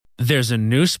There's a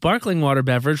new sparkling water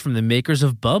beverage from the makers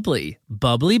of Bubbly,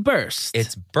 Bubbly Burst.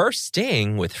 It's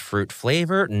bursting with fruit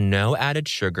flavor, no added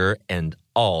sugar, and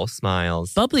all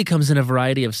smiles. Bubbly comes in a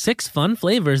variety of 6 fun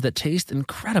flavors that taste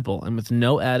incredible. And with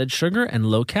no added sugar and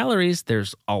low calories,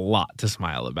 there's a lot to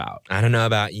smile about. I don't know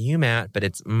about you, Matt, but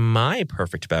it's my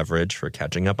perfect beverage for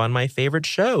catching up on my favorite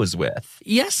shows with.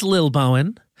 Yes, Lil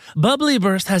Bowen. Bubbly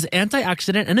Burst has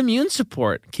antioxidant and immune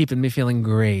support, keeping me feeling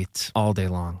great all day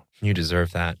long. You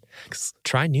deserve that.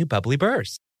 Try new Bubbly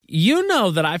Burst. You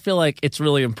know that I feel like it's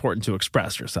really important to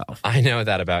express yourself. I know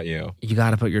that about you. You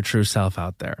got to put your true self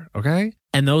out there, okay?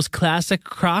 And those classic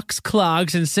Crocs,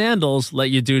 clogs, and sandals let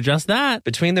you do just that.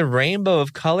 Between the rainbow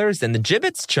of colors and the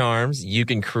gibbets charms, you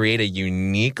can create a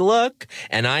unique look.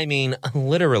 And I mean,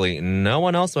 literally, no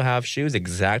one else will have shoes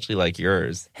exactly like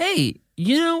yours. Hey,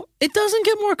 you know, it doesn't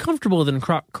get more comfortable than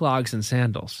Croc clogs and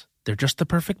sandals. They're just the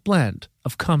perfect blend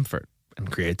of comfort and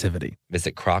creativity.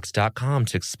 Visit crocs.com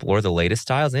to explore the latest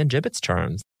styles and gibbets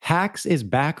charms. Hacks is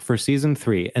back for season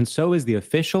 3, and so is the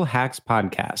official Hacks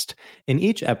podcast. In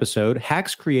each episode,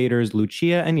 Hacks creators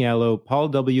Lucia Agnello, Paul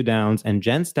W. Downs, and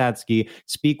Jen Statsky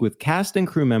speak with cast and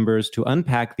crew members to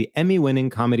unpack the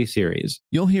Emmy-winning comedy series.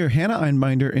 You'll hear Hannah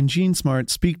Einbinder and Gene Smart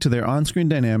speak to their on-screen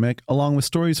dynamic, along with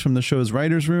stories from the show's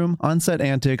writer's room, on-set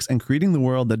antics, and creating the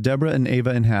world that Deborah and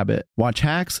Ava inhabit. Watch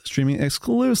Hacks, streaming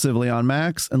exclusively on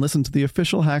Max, and listen to the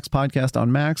official Hacks podcast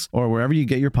on Max or wherever you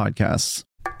get your podcasts.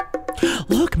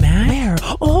 Look, man. Where?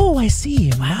 Oh, I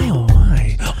see. Wow. Oh,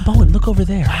 my. Bowen, look over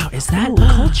there. Wow, is that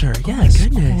culture? Yes. Oh, my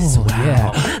goodness. Oh, wow.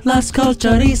 Yeah. Las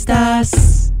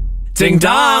Culturistas. Ding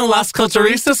dong, Las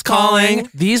Culturistas calling.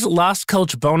 These Las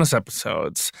Culture bonus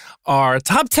episodes are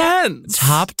top 10s.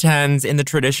 Top 10s in the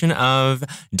tradition of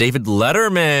David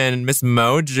Letterman, Miss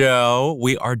Mojo.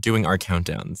 We are doing our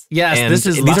countdowns. Yes, and this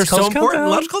is these Las are so Culture important.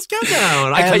 Countdown. Las Culture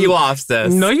Countdown. I cut you off,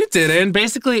 sis. No, you didn't.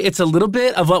 Basically, it's a little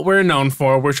bit of what we're known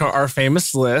for, which are our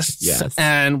famous lists. Yes.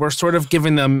 And we're sort of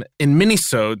giving them in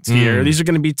mini-sodes here. These are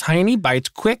going to be tiny bites,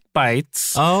 quick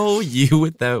bites. Oh, you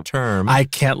with that term. I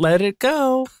can't let it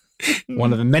go.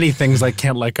 One of the many things I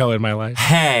can't let go in my life.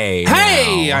 Hey,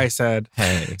 I said.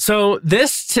 Hey. So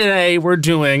this today we're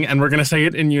doing, and we're going to say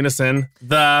it in unison,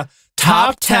 the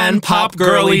Top 10 Pop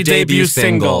Girly Debut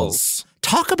Singles.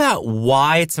 Talk about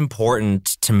why it's important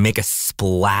to make a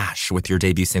splash with your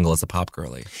debut single as a pop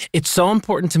girly. It's so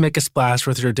important to make a splash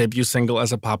with your debut single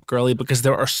as a pop girly because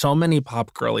there are so many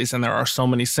pop girlies and there are so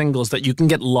many singles that you can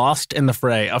get lost in the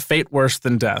fray, a fate worse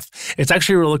than death. It's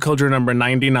actually roller coaster number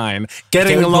 99.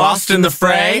 Getting lost in the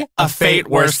fray, a fate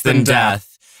worse than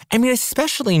death. I mean,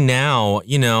 especially now,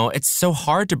 you know, it's so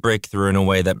hard to break through in a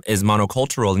way that is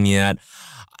monocultural, and yet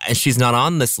she's not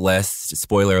on this list,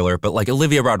 spoiler alert, but like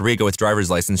Olivia Rodrigo with driver's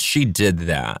license, she did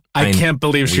that. I can't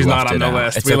believe she's not on the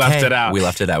list. We left it out. We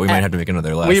left it out. We might have to make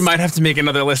another list. We might have to make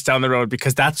another list down the road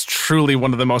because that's truly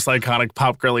one of the most iconic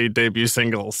pop girly debut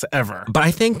singles ever. But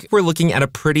I think we're looking at a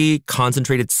pretty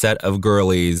concentrated set of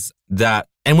girlies that,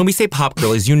 and when we say pop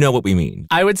girlies, you know what we mean.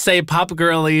 I would say pop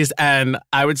girlies, and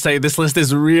I would say this list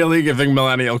is really giving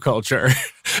millennial culture.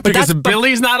 Because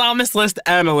Billy's not on this list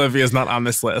and Olivia's not on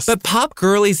this list. But pop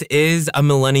girlies is a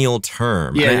millennial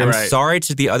term. Yeah, I'm right. sorry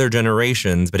to the other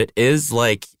generations, but it is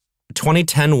like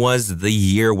 2010 was the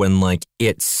year when like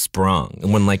it sprung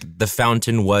and when like the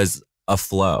fountain was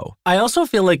aflow. I also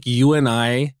feel like you and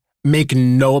I make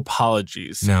no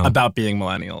apologies about being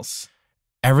millennials.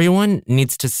 Everyone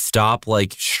needs to stop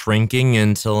like shrinking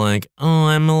into like, oh,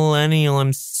 I'm millennial,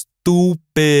 I'm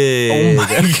stupid. Oh my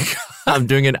God. I'm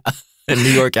doing a New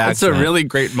York accent. That's a really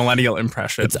great millennial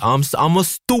impression. I'm a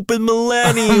stupid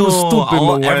millennial.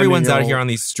 Everyone's out here on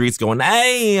these streets going,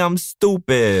 hey, I'm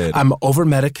stupid. I'm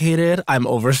over-medicated, I'm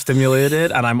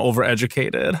overstimulated, and I'm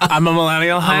overeducated. I'm a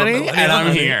millennial, honey, and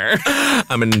I'm here.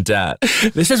 I'm in debt.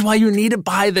 This is why you need to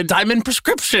buy the Diamond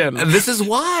Prescription. This is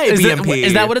why, BMP.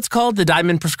 Is that what it's called, the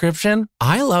Diamond Prescription?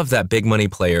 I love that big money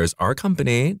players, our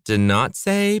company, did not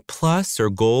say plus or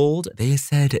gold. They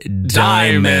said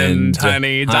diamond.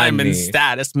 Honey. Diamond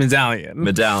status medallion.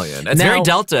 It's now, very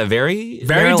Delta, very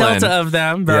Delta of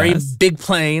them, very big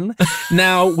plane.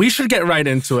 Now, we should get right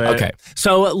into it. Okay.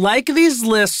 So, like these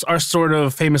lists are sort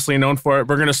of famously known for,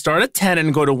 we're going to start at 10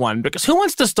 and go to 1, because who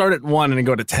wants to start at 1 and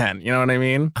go to 10? You know what I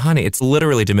mean? Honey, it's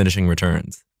literally diminishing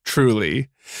returns. Truly.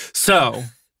 So,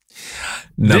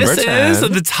 Number this 10. is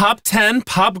the top 10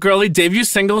 pop girly debut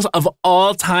singles of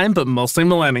all time, but mostly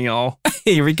millennial.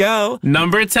 Here we go.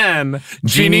 Number 10,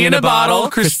 Genie in a Bottle,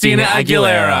 Christina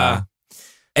Aguilera.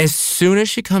 As soon as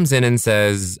she comes in and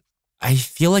says, I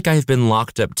feel like I've been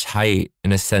locked up tight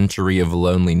in a century of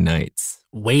lonely nights.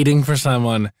 Waiting for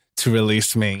someone to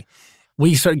release me.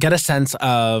 We sort of get a sense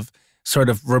of sort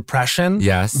of repression.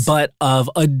 Yes. But of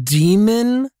a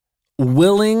demon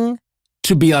willing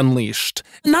to be unleashed.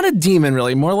 Not a demon,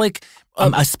 really. More like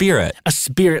a spirit. A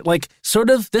spirit. Like, sort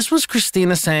of, this was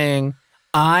Christina saying,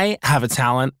 I have a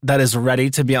talent that is ready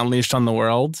to be unleashed on the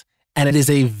world. And it is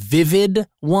a vivid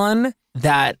one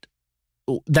that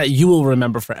you will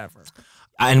remember forever.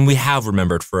 And we have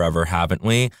remembered forever, haven't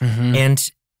we? Mm-hmm.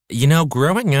 And, you know,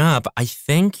 growing up, I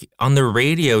think on the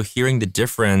radio, hearing the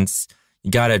difference,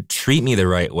 you got to treat me the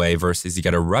right way versus you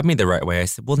got to rub me the right way. I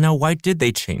said, well, no, why did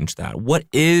they change that? What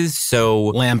is so...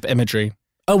 Lamp imagery.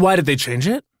 Oh, why did they change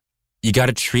it? You got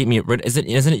to treat me... Isn't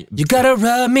it? You got to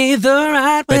rub me the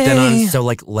right way. But then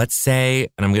let's say,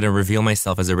 and I'm going to reveal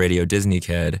myself as a Radio Disney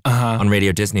kid. On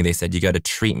Radio Disney, they said, you got to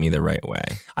treat me the right way.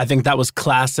 I think that was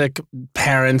classic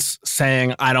parents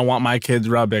saying, I don't want my kids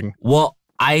rubbing. Well,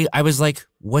 I was like,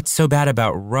 what's so bad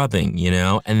about rubbing, you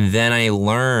know? And then I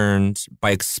learned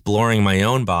by exploring my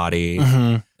own body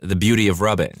the beauty of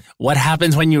rubbing. What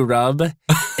happens when you rub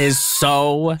is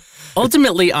so...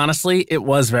 Ultimately, honestly, it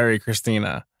was very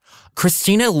Christina.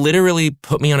 Christina literally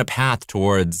put me on a path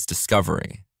towards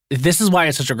discovery. This is why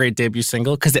it's such a great debut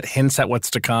single, because it hints at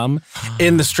what's to come.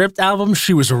 In the Stripped album,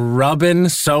 she was rubbing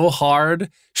so hard,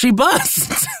 she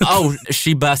bust. Oh,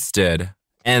 she busted.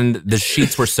 And the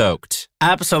sheets were soaked.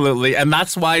 Absolutely. And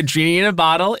that's why Genie in a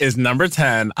Bottle is number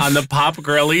 10 on the Pop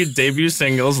Girlie debut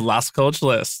singles Lost Coach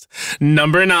list.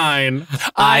 Number 9,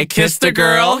 I Kissed a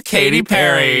Girl, Katy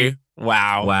Perry.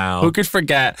 Wow. Who could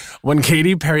forget when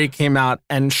Katy Perry came out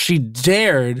and she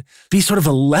dared be sort of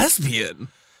a lesbian?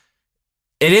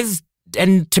 It is,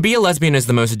 and to be a lesbian is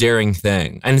the most daring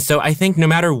thing. And so I think no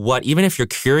matter what, even if you're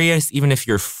curious, even if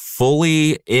you're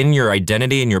fully in your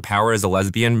identity and your power as a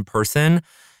lesbian person,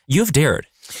 you've dared.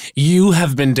 You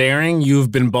have been daring, you've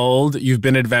been bold, you've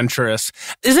been adventurous.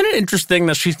 Isn't it interesting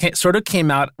that she sort of came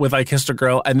out with I Kissed a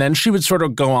Girl and then she would sort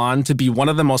of go on to be one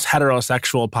of the most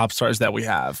heterosexual pop stars that we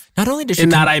have? Not only did she...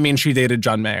 I mean she dated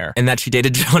John Mayer. And that she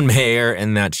dated John Mayer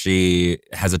and that she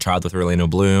has a child with Orlando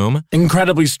Bloom.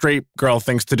 Incredibly straight girl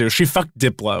things to do. She fucked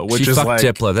Diplo, which is like... She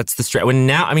fucked Diplo. That's the straight... When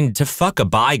now, I mean, to fuck a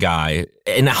bi guy,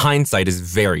 in hindsight, is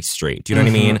very straight. Do you know what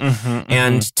I mean?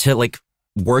 And to like...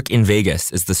 work in Vegas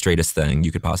is the straightest thing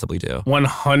you could possibly do.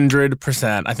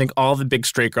 100%. I think all the big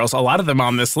straight girls, a lot of them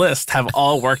on this list, have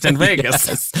all worked in Vegas.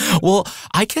 Yes. Well,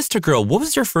 I Kissed a Girl. What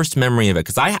was your first memory of it?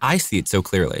 Because I see it so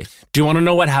clearly. Do you want to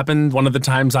know what happened one of the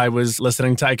times I was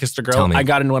listening to I Kissed a Girl? Tell me. I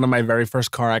got in one of my very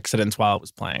first car accidents while it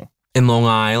was playing. In Long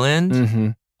Island? Mm-hmm.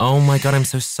 Oh my God, I'm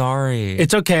so sorry.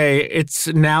 It's okay. It's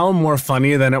now more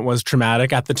funny than it was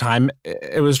traumatic. At the time,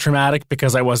 it was traumatic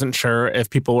because I wasn't sure if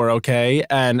people were okay,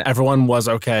 and everyone was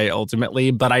okay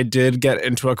ultimately. But I did get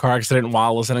into a car accident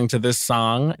while listening to this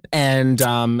song, and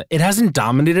it hasn't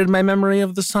dominated my memory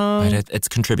of the song. But it's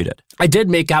contributed. I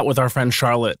did make out with our friend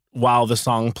Charlotte while the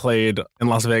song played in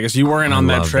Las Vegas. You weren't on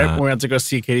that trip. We went to go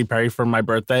see Katy Perry for my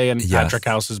birthday and Patrick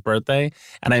House's birthday,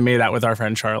 and I made out with our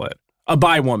friend Charlotte. A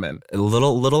bi woman. A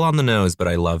little on the nose, but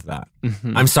I love that.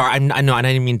 Mm-hmm. I'm sorry. I know. I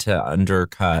didn't mean to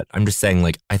undercut. I'm just saying,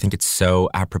 like, I think it's so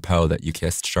apropos that you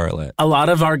kissed Charlotte. A lot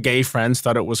of our gay friends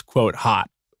thought it was, quote, hot.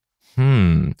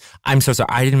 I'm so sorry.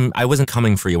 I wasn't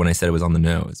coming for you when I said it was on the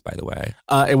nose, by the way.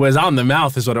 It was on the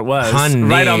mouth is what it was. Honey.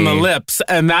 Right on the lips.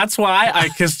 And that's why I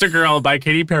Kissed a Girl by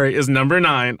Katy Perry is number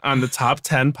 9 on the top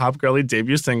 10 Pop Girlie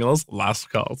debut singles,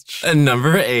 Lost Coach. And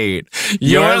number 8,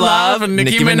 Your Love,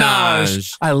 Nicki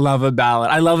Minaj. I love a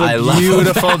ballad. I love a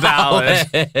beautiful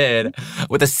ballad.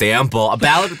 With a sample. A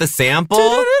ballad with a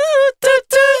sample?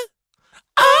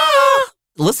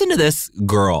 Listen to this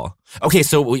girl. Okay,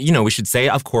 so, you know, we should say,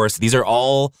 of course, these are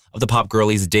all of the Pop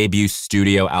Girlie's debut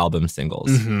studio album singles.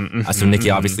 So Nicki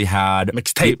obviously had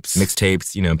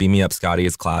mixtapes, you know, Beam Me Up, Scotty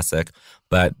is classic.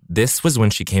 But this was when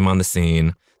she came on the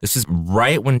scene. This is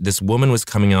right when this woman was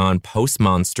coming on post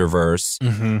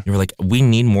Monsterverse. You were like, we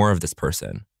need more of this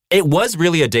person. It was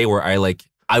really a day where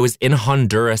I was in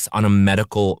Honduras on a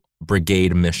medical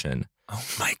brigade mission. Oh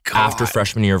my God. After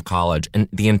freshman year of college. And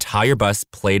the entire bus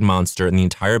played Monster, and the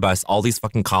entire bus, all these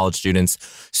fucking college students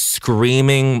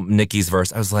screaming Nicki's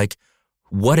verse. I was like,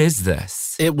 what is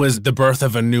this? It was the birth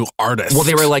of a new artist. Well,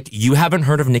 they were like, you haven't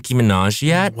heard of Nicki Minaj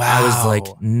yet? Wow. I was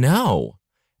like, no.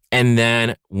 And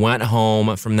then went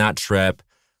home from that trip,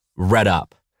 read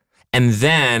up. And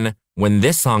then when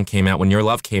this song came out, when Your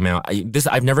Love came out,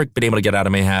 I've never been able to get out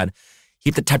of my head. He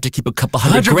the type to keep a couple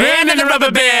 $100 grand in the rubber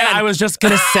band. I was just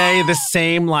going to say the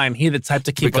same line. He the type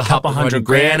to keep a couple $100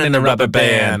 grand in the rubber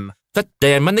band. The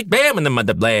damn and the bam and the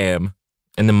mother blam.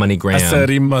 And the MoneyGram. I said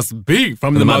he must be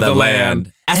from the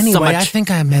motherland. Anyway, I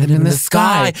think I met him in the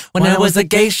sky. When I was a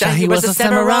geisha, he was a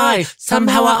samurai.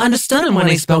 Somehow I understood him when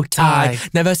he spoke Thai.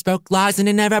 Never spoke lies and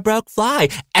he never broke fly.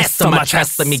 So much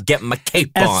less, let me get my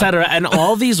cape on. Etc. And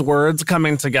all these words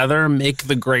coming together make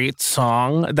the great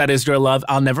song that is Your Love.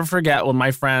 I'll never forget when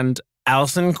my friend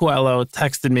Alison Coelho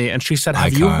texted me and she said,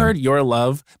 have you heard Your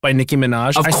Love by Nicki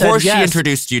Minaj? Of course she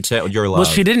introduced you to Your Love. Well,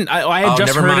 she didn't. I had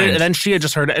just heard it and then she had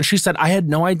just heard it. And she said, I had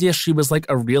no idea she was like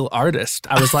a real artist.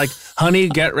 I was like, honey,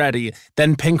 get ready.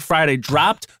 Then Pink Friday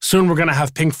dropped. Soon we're going to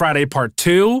have Pink Friday Part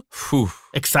 2. Whew.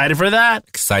 Excited for that?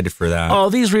 Excited for that. All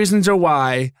these reasons are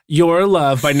why Your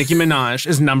Love by Nicki Minaj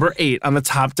is number 8 on the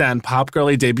top 10 pop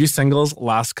girly debut singles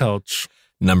Lost Coach.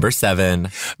 Number 7,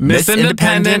 Miss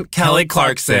Independent, Kelly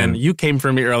Clarkson. You came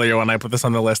for me earlier when I put this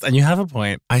on the list, and you have a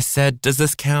point. I said, does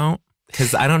this count?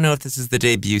 Because I don't know if this is the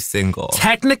debut single.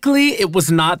 Technically, it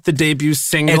was not the debut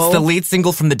single. It's the lead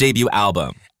single from the debut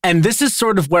album. And this is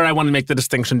sort of where I want to make the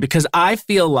distinction, because I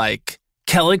feel like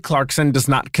Kelly Clarkson does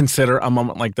not consider A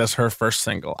Moment Like This her first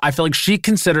single. I feel like she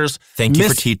considers Thank you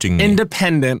for teaching me.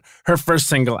 Independent her first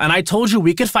single. And I told you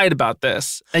we could fight about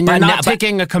this. And you're not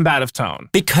taking a combative tone.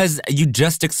 Because you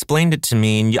just explained it to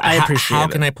me. And I appreciate How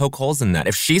it. can I poke holes in that?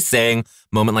 If she's saying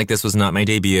Moment Like This was not my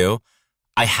debut,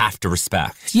 I have to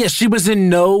respect. Yeah, she was in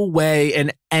no way,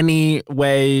 in any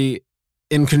way,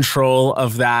 in control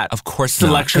of that. Of course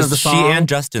selection not, of the song. She and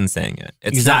Justin sang it.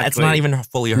 It's not even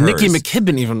fully hers. Nikki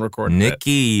McKibben even recorded it.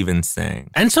 Nikki even sang.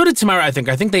 And so did Tamara, I think.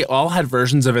 I think they all had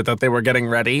versions of it that they were getting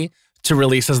ready to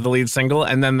release as the lead single,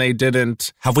 and then they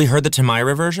didn't. Have we heard the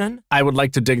Tamara version? I would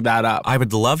like to dig that up. I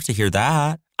would love to hear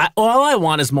that. All I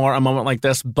want is more A Moment Like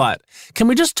This, but can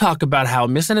we just talk about how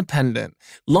Miss Independent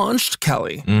launched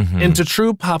Kelly into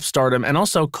true pop stardom and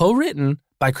also co-written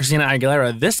by Christina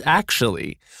Aguilera? This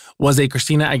actually was a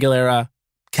Christina Aguilera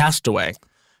castaway.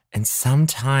 And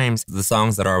sometimes the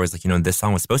songs that are always like, this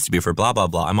song was supposed to be for blah, blah,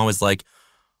 blah. I'm always like,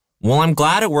 well, I'm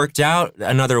glad it worked out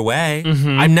another way.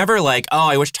 I'm never like, oh,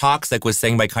 I wish Toxic was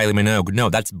sang by Kylie Minogue.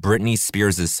 No, that's Britney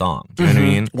Spears' song. Do you know what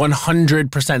I mean?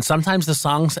 100%. Sometimes the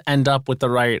songs end up with the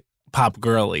right pop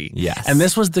girly. Yes. And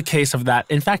this was the case of that.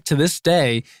 In fact, to this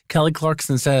day, Kelly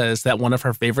Clarkson says that one of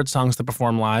her favorite songs to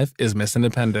perform live is Miss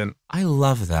Independent. I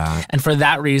love that. And for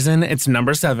that reason, it's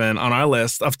number 7 on our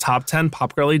list of top 10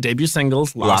 pop girly debut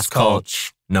singles, Lost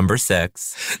Coach. Number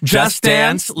 6, Just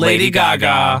Dance, Lady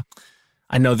Gaga.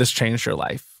 I know this changed your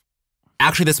life.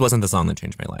 Actually, this wasn't the song that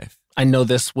changed my life. I know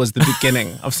this was the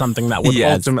beginning of something that would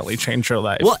Yes. ultimately change your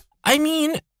life. Well, I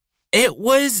mean, it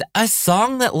was a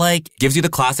song that gives you the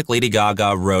classic Lady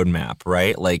Gaga roadmap,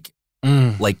 right? Like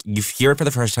you hear it for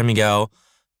the first time, you go,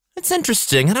 it's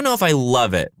interesting. I don't know if I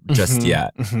love it just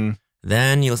yet.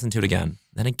 Then you listen to it again,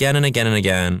 then again and again and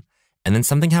again. And then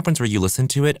something happens where you listen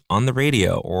to it on the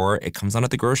radio or it comes on at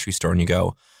the grocery store and you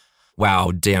go,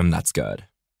 wow, damn, that's good.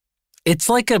 It's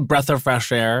like a breath of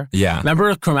fresh air. Yeah.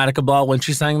 Remember Chromatica Ball when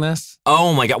she sang this?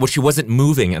 Oh my God. Well, she wasn't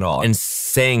moving at all and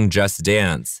sang Just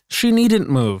Dance. She needn't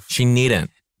move. She needn't.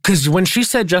 Because when she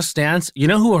said Just Dance, you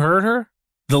know who heard her?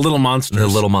 The Little Monsters. The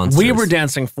Little Monsters. We were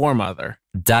dancing for Mother.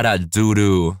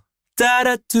 Da-da-doo-doo.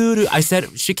 Da-da-doo-doo. I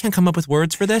said, she can't come up with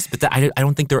words for this, but I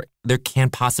don't think there can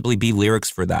possibly be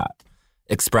lyrics for that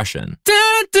expression.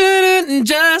 Da-da-da-da,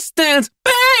 Just Dance,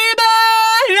 baby!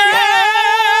 Yeah!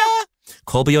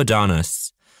 Colby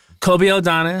O'Donis. Colby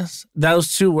O'Donis,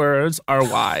 those two words are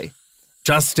why.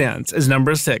 Just Dance is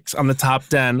number 6 on the top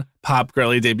 10 pop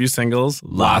girly debut singles.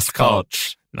 Lost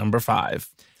Coach, number 5.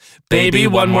 Baby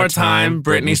One More Time,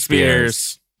 Britney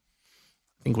Spears.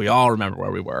 I think we all remember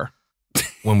where we were.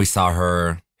 When we saw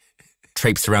her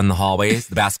traipse around the hallways,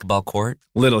 the basketball court.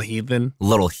 Little heathen.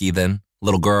 Little heathen.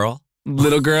 Little girl.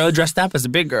 Little girl dressed up as a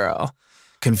big girl.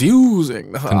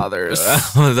 Confusing the fathers.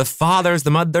 The fathers, the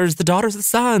mothers, the daughters, the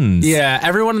sons. Yeah,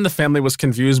 everyone in the family was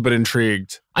confused but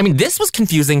intrigued. I mean, this was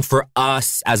confusing for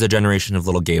us as a generation of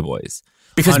little gay boys.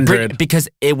 Because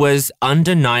it was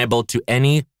undeniable to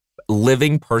any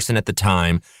living person at the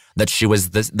time that she was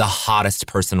the hottest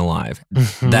person alive.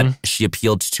 That she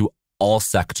appealed to all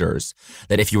sectors.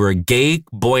 That if you were a gay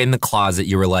boy in the closet,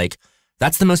 you were like,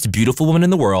 that's the most beautiful woman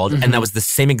in the world. And that was the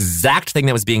same exact thing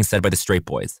that was being said by the straight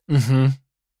boys.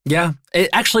 Yeah, it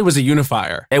actually was a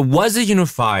unifier. It was a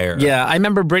unifier. Yeah, I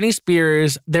remember Britney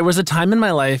Spears. There was a time in my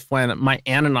life when my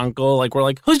aunt and uncle were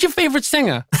like, who's your favorite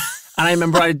singer? And I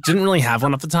remember I didn't really have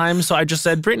one at the time, so I just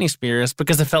said Britney Spears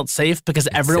because it felt safe because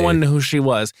everyone knew who she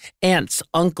was. Aunts,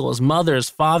 uncles, mothers,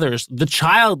 fathers, the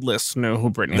childless knew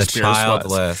who Britney Spears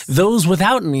was. Those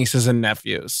without nieces and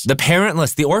nephews. The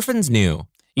parentless, the orphans knew.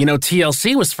 You know,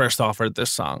 TLC was first offered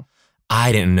this song.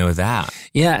 I didn't know that.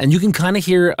 Yeah, and you can kind of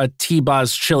hear a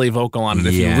T-Boz chili vocal on it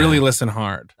if you really listen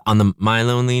hard. On the My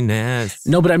Loneliness.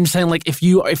 No, but I'm saying like if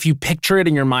you picture it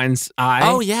in your mind's eye.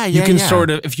 Oh, yeah, you can sort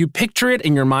of, if you picture it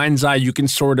in your mind's eye, you can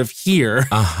sort of hear.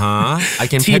 I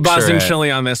can T-Boz picture and it. chili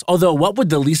on this. Although, what would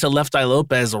the Lisa Left Eye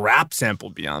Lopez rap sample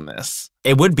be on this?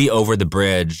 It would be Over the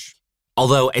Bridge.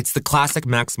 Although it's the classic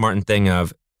Max Martin thing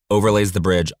of overlays the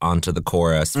bridge onto the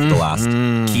chorus for the last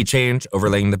key change,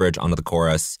 overlaying the bridge onto the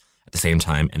chorus at the same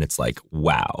time. And it's like,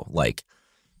 wow, like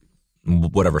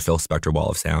whatever Phil Spector Wall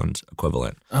of Sound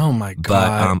equivalent. Oh my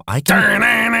God. But I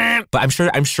can, but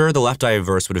I'm sure the Left Eye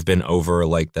verse would have been over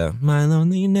like the My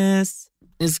Loneliness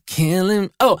is killing.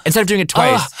 Oh, instead of doing it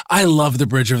twice. I love the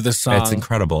bridge of this song. It's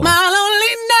incredible. My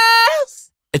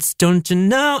loneliness. It's don't you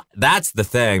know? That's the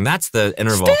thing. That's the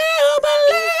interval. Still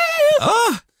believe.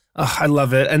 Oh, I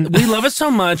love it. And we love it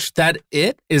so much that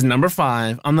it is number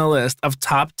 5 on the list of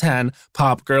top 10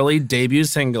 pop girly debut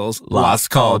singles. Lost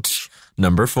Cult.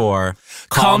 Number 4.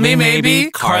 Call Me Maybe,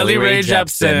 Carly Rae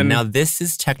Jepsen. Now, this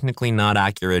is technically not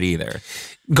accurate either.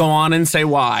 Go on and say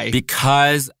why.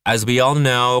 Because, as we all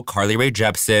know, Carly Rae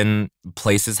Jepsen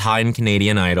places high in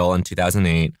Canadian Idol in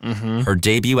 2008. Her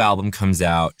debut album comes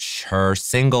out. Her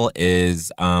single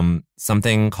is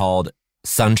something called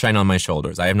Sunshine on My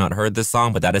Shoulders. I have not heard this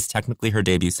song, but that is technically her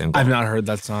debut single. I've not heard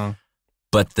that song.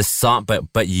 But the song,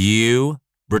 but you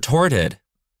retorted.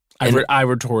 I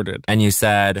retorted. And you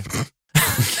said,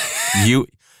 you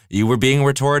were being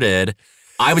retorted.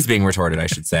 I was being retorted, I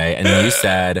should say. And you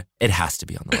said, it has to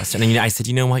be on the list. And I said,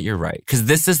 you know what? You're right. Because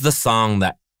this is the song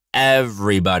that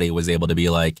everybody was able to be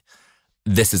like,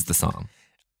 this is the song.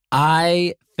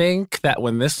 I think that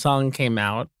when this song came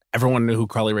out, everyone knew who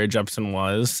Carly Rae Jepsen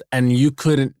was, and you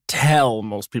couldn't tell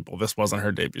most people this wasn't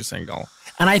her debut single.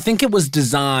 And I think it was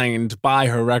designed by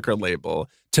her record label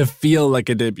to feel like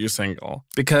a debut single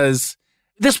because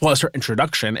this was her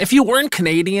introduction. If you weren't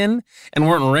Canadian and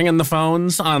weren't ringing the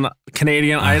phones on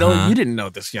Canadian Idol, you didn't know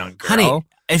this young girl. Honey,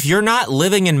 if you're not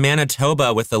living in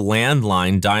Manitoba with a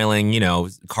landline dialing,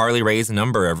 Carly Rae's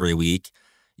number every week,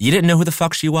 you didn't know who the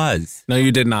fuck she was. No,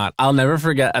 you did not. I'll never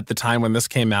forget at the time when this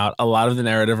came out, a lot of the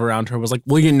narrative around her was like,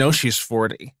 well, she's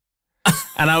 40.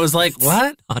 And I was like,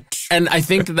 what? And I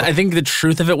think the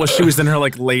truth of it was she was in her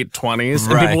like late 20s.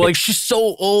 And people were like, she's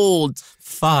so old.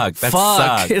 Fuck.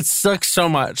 Sucks. It sucks so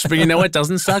much. But you know what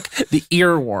doesn't suck? The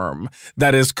earworm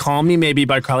that is Call Me Maybe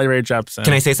by Carly Rae Jepsen.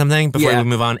 Can I say something before we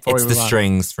move on? It's the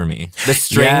strings for me. The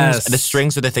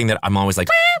strings are the thing that I'm always like,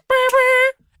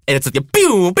 and it's like,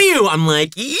 pew, pew. I'm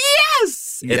like,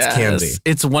 yes! It's candy.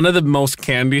 It's one of the most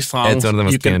candy songs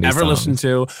you can ever listen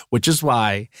to, which is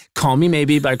why Call Me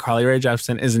Maybe by Carly Rae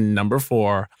Jepsen is number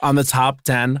 4 on the top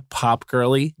 10 pop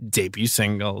girly debut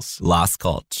singles. Lost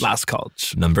Cult.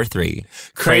 Number 3.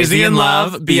 Crazy in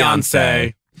Love,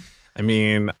 Beyonce. I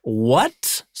mean,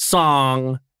 what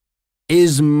song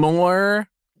is more...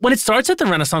 When it starts at the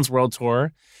Renaissance World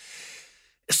Tour...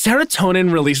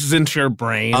 serotonin releases into your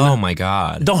brain. Oh my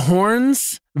God. The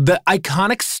horns, the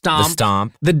iconic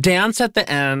stomp, the dance at the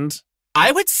end.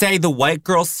 I would say the white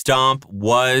girl stomp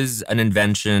was an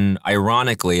invention,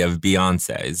 ironically, of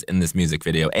Beyonce's in this music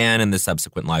video and in the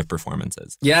subsequent live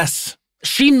performances. Yes.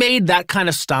 She made that kind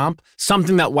of stomp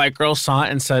something that white girls saw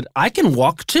and said, I can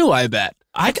walk too, I bet.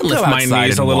 I can lift my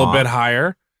knees a little bit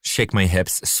higher. Shake my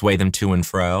hips, sway them to and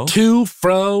fro. To,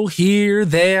 fro, here,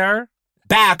 there.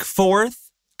 Back, forth.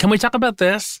 Can we talk about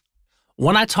this?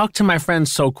 When I talk to my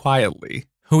friends so quietly.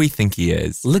 Who we think he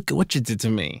is. Look at what you did to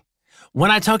me.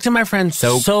 When I talk to my friends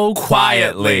so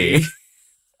quietly.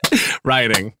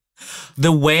 Writing.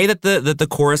 The way that the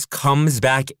chorus comes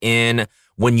back in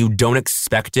when you don't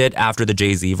expect it after the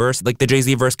Jay-Z verse. Like the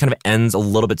Jay-Z verse kind of ends a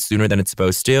little bit sooner than it's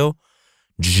supposed to.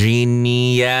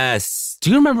 Genius.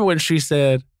 Do you remember when she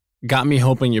said, got me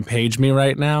hoping you page me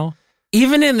right now?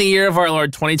 Even in the year of our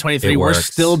Lord 2023, we're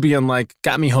still being like,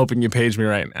 got me hoping you page me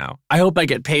right now. I hope I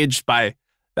get paged by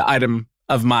the item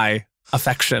of my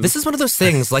affection. This is one of those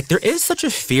things, like there is such a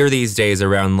fear these days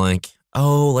around like,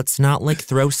 oh, let's not like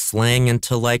throw slang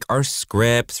into like our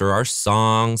scripts or our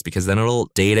songs because then it'll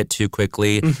date it too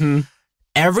quickly.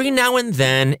 Every now and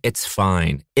then, it's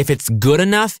fine. If it's good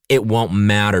enough, it won't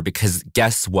matter because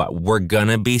guess what? We're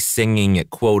gonna be singing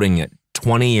it, quoting it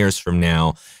 20 years from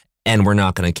now, and we're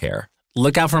not gonna care.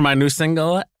 Look out for my new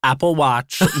single, Apple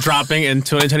Watch, dropping in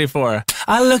 2024.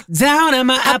 I look down at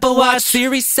my Apple Watch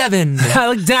Series 7. I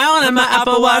look down at my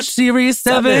Apple Watch Series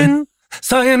 7.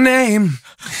 Saw your name.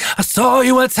 I saw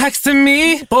you were texting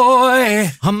me, boy.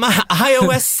 On my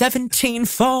iOS 17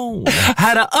 phone.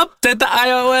 Had to update the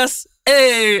iOS.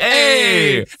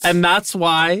 Hey. And that's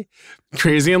why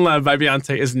Crazy in Love by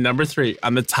Beyonce is number 3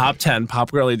 on the top 10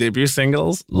 pop girly debut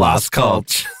singles. Lost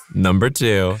Cult. Number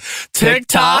 2.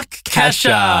 TikTok,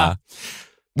 Kesha.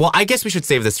 Well, I guess we should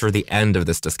save this for the end of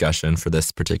this discussion for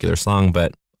this particular song,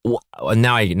 but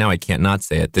now I can't not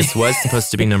say it. This was supposed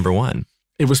to be number 1.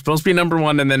 It was supposed to be number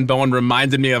 1, and then Bowen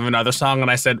reminded me of another song, and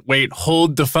I said, wait,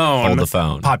 hold the phone. Hold the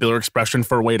phone. Popular expression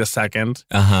for wait a second.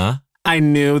 Uh-huh. I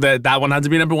knew that one had to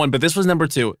be number 1, but this was number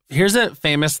 2. Here's a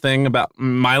famous thing about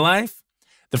my life.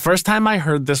 The first time I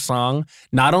heard this song,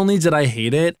 not only did I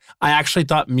hate it, I actually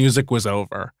thought music was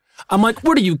over. I'm like,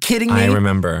 what, are you kidding me? I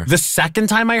remember. The second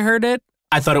time I heard it,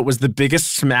 I thought it was the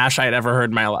biggest smash I'd ever heard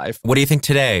in my life. What do you think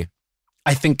today?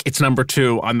 I think it's number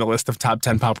 2 on the list of top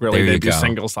 10 pop girly debut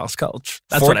singles, Lost Cult.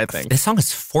 That's what I think. This song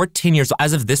is 14 years old.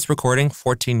 As of this recording,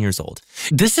 14 years old.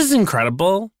 This is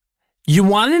incredible. You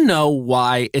want to know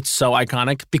why it's so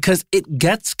iconic? Because it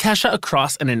gets Kesha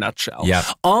across in a nutshell. Yep.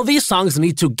 All these songs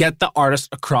need to get the artist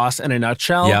across in a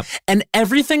nutshell. Yep. And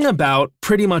everything about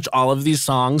pretty much all of these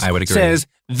songs I would agree. says,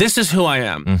 this is who I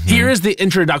am. Mm-hmm. Here is the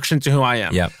introduction to who I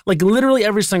am. Yep. Like literally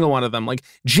every single one of them. Like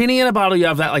Genie in a Bottle, you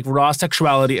have that like raw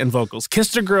sexuality and vocals.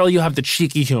 Kissed a Girl, you have the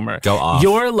cheeky humor. Go off.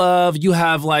 Your Love, you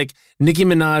have like Nicki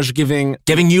Minaj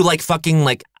giving you like fucking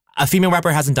like a female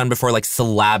rapper hasn't done before, like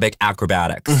syllabic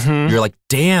acrobatics. Mm-hmm. You're like,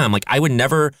 damn, like I would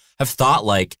never have thought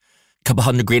like couple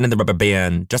hundred grand in the rubber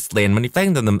band, just laying money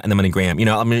flying and the money gram. You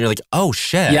know, I mean, you're like, oh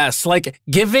shit. Yes, like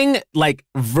giving like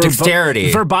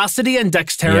dexterity, verbosity and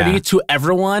dexterity to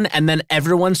everyone, and then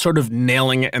everyone sort of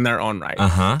nailing it in their own right.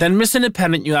 Then Miss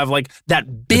Independent, you have like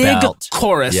that big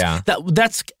chorus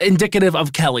that's indicative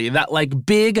of Kelly. That like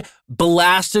big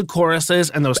blasted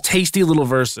choruses and those tasty little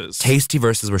verses. Tasty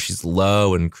verses where she's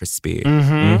low and crispy.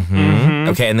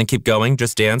 Okay, and then keep going.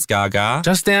 Just Dance, Gaga.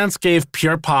 Just Dance gave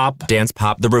pure pop. Dance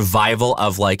pop. The revival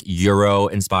of like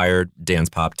Euro-inspired dance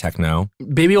pop techno.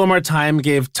 Baby One More Time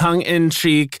gave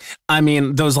tongue-in-cheek. I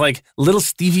mean, those like little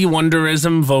Stevie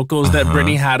Wonderism vocals that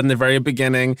Britney had in the very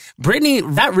beginning.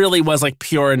 Britney, that really was like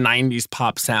pure 90s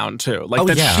pop sound too.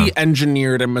 Like she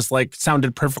engineered and was like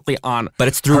sounded perfectly on. But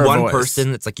it's through one voice.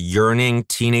 person. It's like yearning,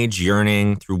 teenage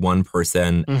yearning through one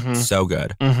person. So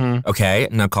good. Okay,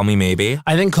 now Call Me Maybe.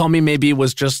 I think Call Me Maybe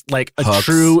was just like a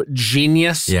true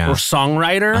genius or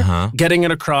songwriter getting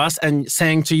it across and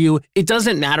saying to you, it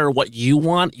doesn't matter what you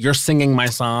want, you're singing my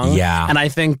song. Yeah. And I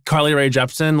think Carly Rae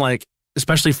Jepsen, like,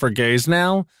 especially for gays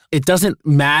now, it doesn't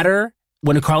matter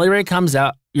when Carly Rae comes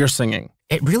out, you're singing.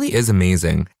 It really is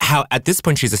amazing how at this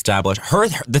point she's established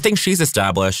the thing she's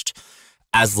established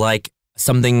as like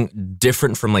something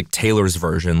different from like Taylor's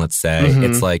version, let's say.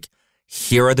 It's like,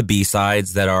 here are the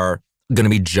B-sides that are going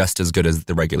to be just as good as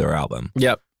the regular album.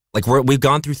 Yep. Like we've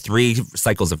gone through 3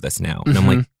 cycles of this now. And I'm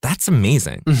like, that's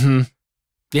amazing.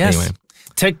 Yes. Anyway.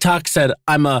 TikTok said,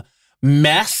 I'm a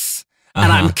mess and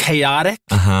I'm chaotic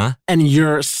and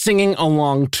you're singing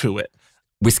along to it.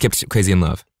 We skipped Crazy in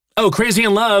Love. Oh, Crazy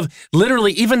in Love.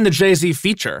 Literally, even the Jay-Z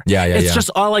feature. It's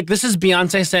just all like, this is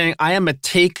Beyonce saying, I am a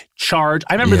take charge.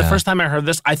 I remember the first time I heard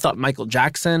this, I thought Michael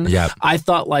Jackson. I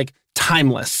thought like,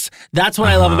 timeless. That's what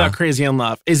I love about Crazy in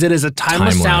Love, is it is a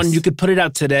timeless sound. You could put it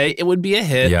out today, it would be a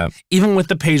hit. Even with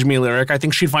the Page Me lyric, I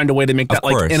think she'd find a way to make that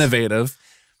like innovative.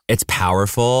 It's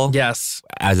powerful. Yes.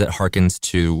 As it harkens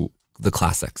to the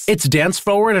classics. It's dance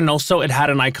forward, and also it had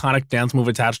an iconic dance move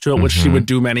attached to it, which she would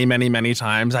do many, many, many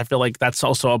times. I feel like that's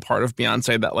also a part of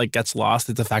Beyonce that like gets lost.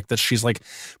 It's the fact that she's like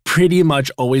pretty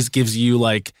much always gives you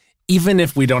like, even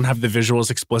if we don't have the visuals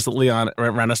explicitly on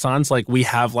Renaissance, like we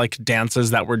have like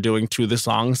dances that we're doing to the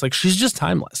songs. Like she's just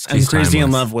timeless. And Crazy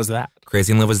in Love was that.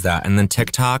 Crazy in Love was that. And then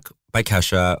TikTok by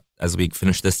Kesha, as we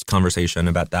finish this conversation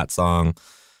about that song,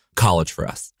 college for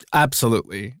us.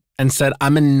 Absolutely. And said,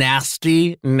 I'm a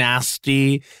nasty,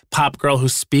 nasty pop girl who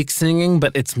speaks singing,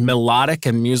 but it's melodic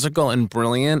and musical and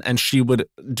brilliant. And she would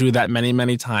do that many,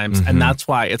 many times. And that's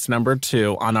why it's number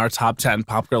 2 on our top 10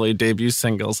 pop girly debut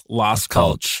singles, Lost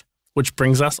Cult. Which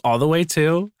brings us all the way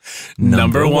to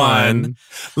number 1,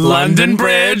 London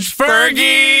Bridge,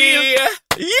 Fergie.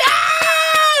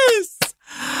 Yes!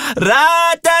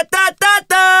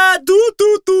 Ra-da-da-da-da,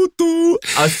 do-do-do-do.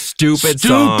 A stupid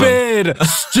song.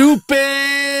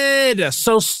 Stupid.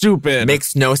 So stupid.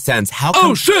 Makes no sense. How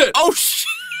come? Oh, shit. Oh,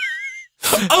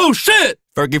 shit.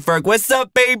 Fergie Ferg, what's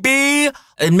up, baby?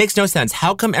 It makes no sense.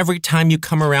 How come every time you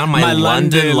come around my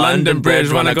London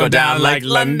Bridge wanna go down like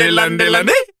London, London,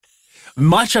 London?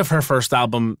 Much of her first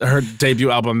album, her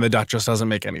debut album, The Duchess, doesn't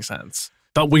make any sense.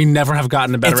 But we never have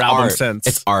gotten a better album since.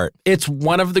 It's art. It's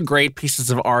one of the great pieces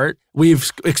of art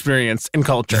we've experienced in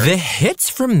culture. The hits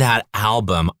from that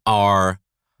album are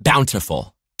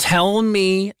bountiful. Tell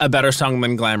me a better song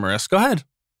than Glamorous. Go ahead.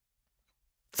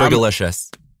 Fergalicious.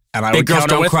 And I Big would girls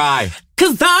counter don't with, cry.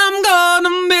 "'Cause I'm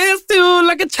gonna miss you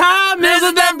like a child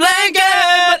misses that blanket,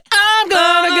 but I'm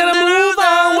gonna get a move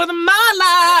on with my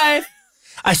life."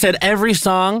 I said every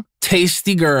song,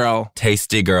 tasty girl.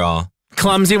 Tasty girl.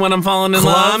 Clumsy when I'm falling in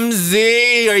love.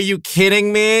 Clumsy? Are you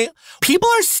kidding me? People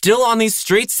are still on these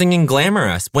streets singing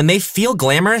glamorous. When they feel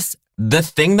glamorous, the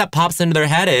thing that pops into their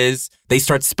head is they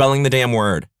start spelling the damn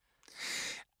word.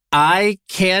 I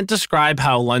can't describe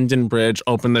how London Bridge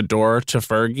opened the door to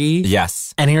Fergie.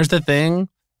 Yes. And here's the thing.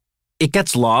 It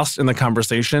gets lost in the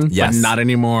conversation, Yes. but not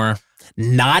anymore.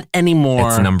 Not anymore.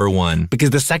 It's number one.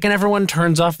 Because the second everyone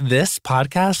turns off this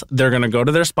podcast, they're going to go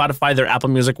to their Spotify, their Apple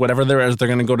Music, whatever there is. They're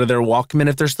going to go to their Walkman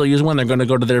if they're still using one. They're going to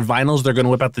go to their vinyls. They're going to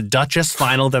whip out the Duchess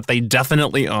vinyl that they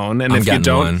definitely own. And if you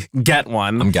don't, get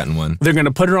one. I'm getting one. They're going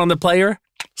to put it on the player,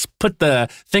 put the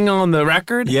thing on the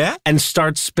record, Yeah. and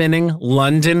start spinning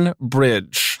London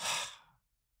Bridge.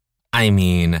 I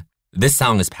mean, this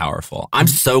song is powerful. I'm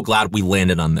so glad we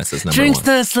landed on this as number Drinks one.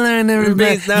 that slurring,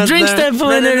 everybody. Drinks that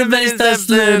point, everybody starts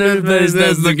slurring, everybody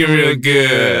starts looking real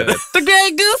good. The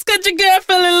Grey Goose got your girl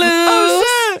feeling loose.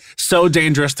 Oh, shit. So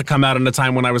dangerous to come out in a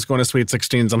time when I was going to Sweet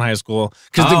 16s in high school.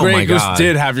 Because the Grey Goose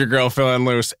did have your girl feeling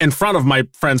loose in front of my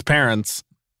friend's parents.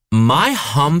 My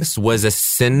Humps was a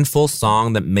sinful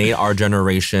song that made our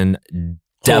generation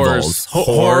devils.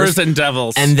 Whores and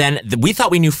devils. And then we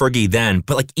thought we knew Fergie then,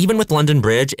 but like even with London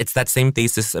Bridge, it's that same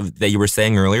thesis that you were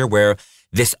saying earlier where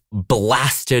this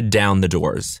blasted down the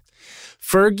doors.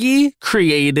 Fergie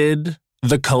created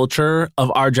the culture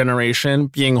of our generation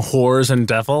being whores and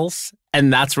devils,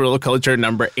 and that's rule culture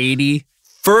number 80.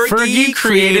 Fergie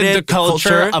created the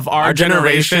culture of our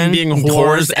generation being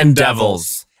whores and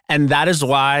devils. And that is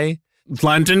why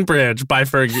London Bridge by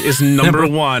Fergie is number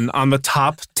one on the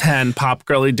top 10 pop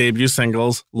girly debut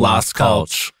singles, Lost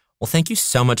Culture. Well, thank you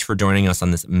so much for joining us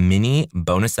on this mini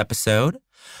bonus episode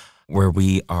where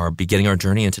we are beginning our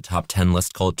journey into top 10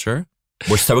 list culture.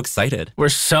 We're so excited. We're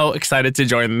so excited to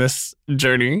join this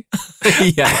journey.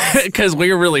 Yes. Because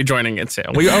we're really joining it too.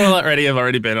 We already have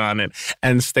already been on it.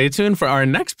 And stay tuned for our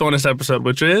next bonus episode,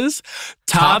 which is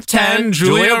Top 10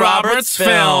 Julia Roberts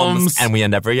Films. And we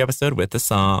end every episode with the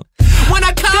song. When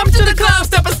I come to the club,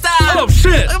 step aside. Oh,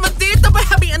 shit. I'm a thief, I'm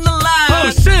happy in the line. Oh,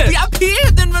 shit.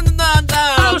 VIP, then run down.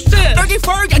 Oh, shit.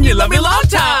 Fergie, and you love me long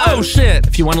time. Oh, shit.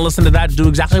 If you want to listen to that, do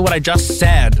exactly what I just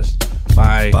said.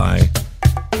 Bye. Bye.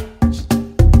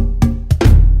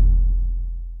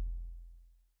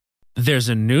 There's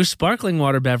a new sparkling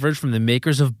water beverage from the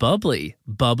makers of Bubbly,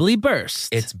 Bubbly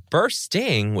Burst. It's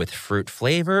bursting with fruit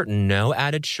flavor, no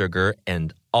added sugar,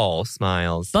 and all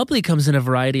smiles. Bubbly comes in a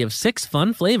variety of 6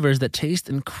 fun flavors that taste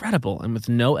incredible, and with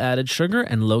no added sugar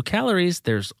and low calories,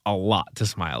 there's a lot to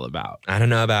smile about. I don't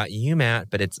know about you,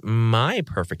 Matt, but it's my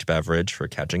perfect beverage for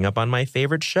catching up on my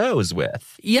favorite shows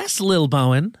with. Yes, Lil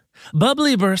Bowen.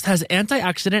 Bubbly Burst has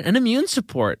antioxidant and immune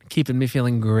support, keeping me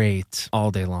feeling great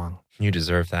all day long. You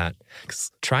deserve that.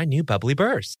 Try new Bubbly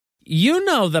Burst. You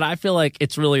know that I feel like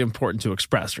it's really important to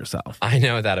express yourself. I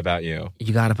know that about you.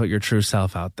 You got to put your true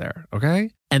self out there, okay?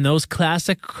 And those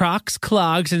classic Crocs,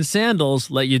 clogs, and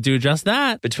sandals let you do just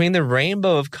that. Between the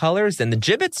rainbow of colors and the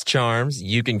gibbets charms,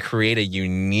 you can create a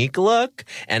unique look.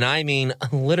 And I mean,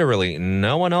 literally,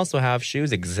 no one else will have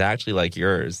shoes exactly like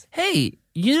yours. Hey,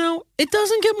 you know, it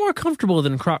doesn't get more comfortable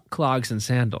than clogs and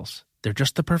sandals. They're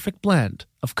just the perfect blend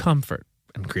of comfort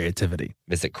and creativity.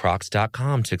 Visit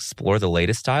crocs.com to explore the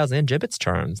latest styles and gibbets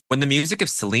charms. When the music of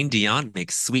Celine Dion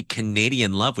makes sweet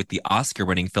Canadian love with the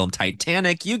Oscar-winning film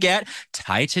Titanic, you get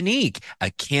Titanic,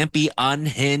 a campy,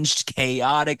 unhinged,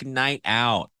 chaotic night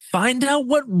out. Find out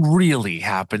what really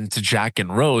happened to Jack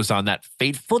and Rose on that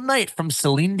fateful night from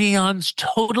Celine Dion's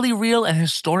totally real and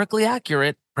historically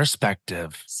accurate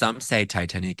perspective. Some say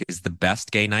Titanic is the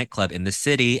best gay nightclub in the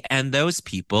city, and those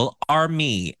people are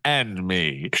me. And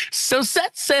me. So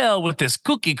set sail with this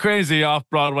kooky crazy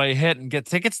off-Broadway hit and get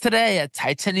tickets today at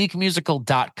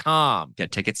TitanicMusical.com.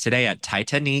 Get tickets today at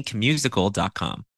TitanicMusical.com.